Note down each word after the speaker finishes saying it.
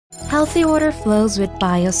Healthy water flows with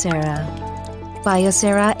Biocera.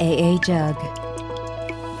 Biocera AA Jug.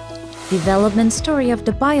 Development story of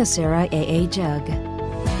the Biocera AA Jug.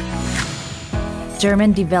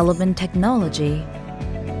 German development technology.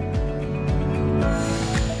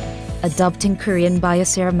 Adopting Korean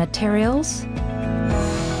Biocera materials.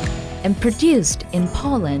 And produced in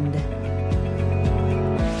Poland.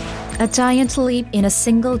 A giant leap in a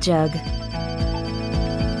single jug.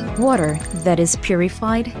 Water that is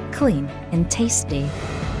purified, clean, and tasty.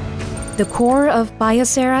 The core of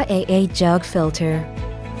Biocera AA Jug Filter.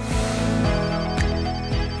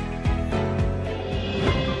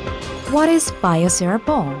 What is Biocera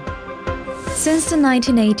Bowl? Since the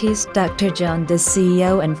 1980s, Dr. John, the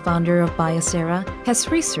CEO and founder of Biocera,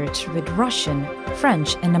 has researched with Russian,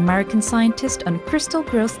 French, and American scientists on crystal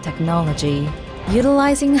growth technology.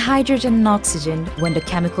 Utilizing hydrogen and oxygen, when the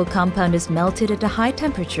chemical compound is melted at a high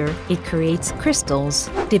temperature, it creates crystals.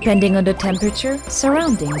 Depending on the temperature,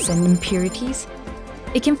 surroundings, and impurities,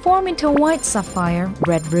 it can form into a white sapphire,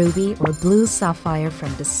 red ruby, or blue sapphire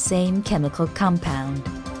from the same chemical compound.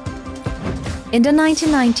 In the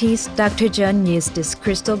 1990s, Dr. John used this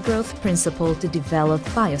crystal growth principle to develop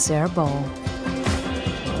Biocera Bowl.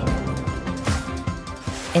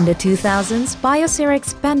 In the 2000s, Biocera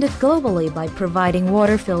expanded globally by providing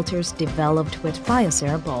water filters developed with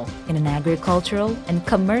Biocera Bowl in an agricultural and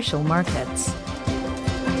commercial markets.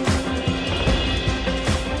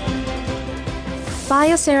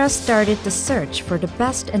 Biocera started the search for the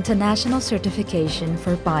best international certification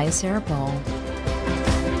for Biocera Bowl.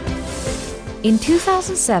 In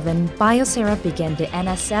 2007, Biocera began the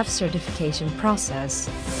NSF certification process.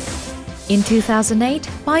 In 2008,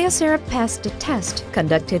 Biocera passed the test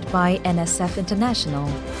conducted by NSF International.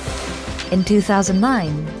 In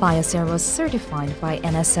 2009, Biocera was certified by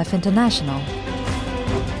NSF International.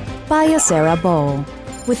 Biocera Bowl.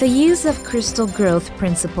 With the use of crystal growth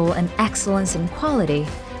principle and excellence in quality,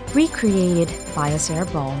 recreated Biocera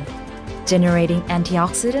Bowl, generating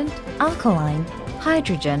antioxidant, alkaline,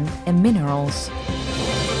 hydrogen, and minerals.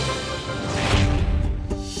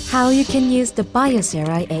 How you can use the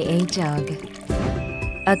Biocera AA Jug.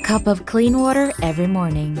 A cup of clean water every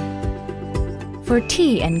morning. For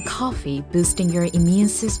tea and coffee, boosting your immune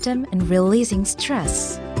system and releasing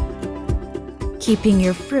stress. Keeping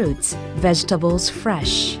your fruits, vegetables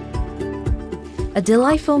fresh. A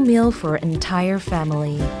delightful meal for entire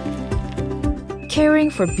family.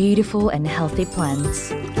 Caring for beautiful and healthy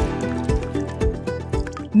plants.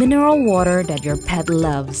 Mineral water that your pet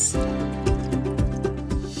loves.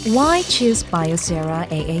 Why choose Biocera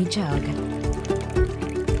AA Jug?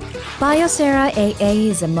 Biocera AA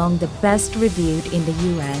is among the best reviewed in the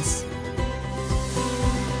US.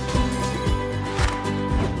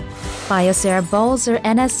 Biocera bowls are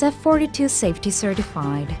NSF 42 safety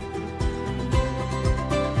certified.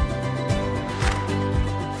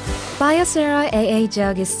 Biocera AA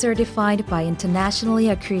Jug is certified by internationally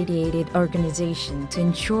accredited organization to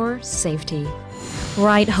ensure safety.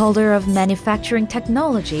 Right holder of manufacturing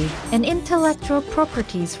technology and intellectual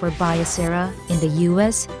properties for Biocera in the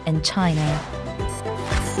US and China.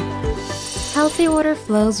 Healthy water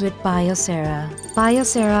flows with Biocera.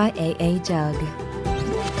 Biocera AA Jug.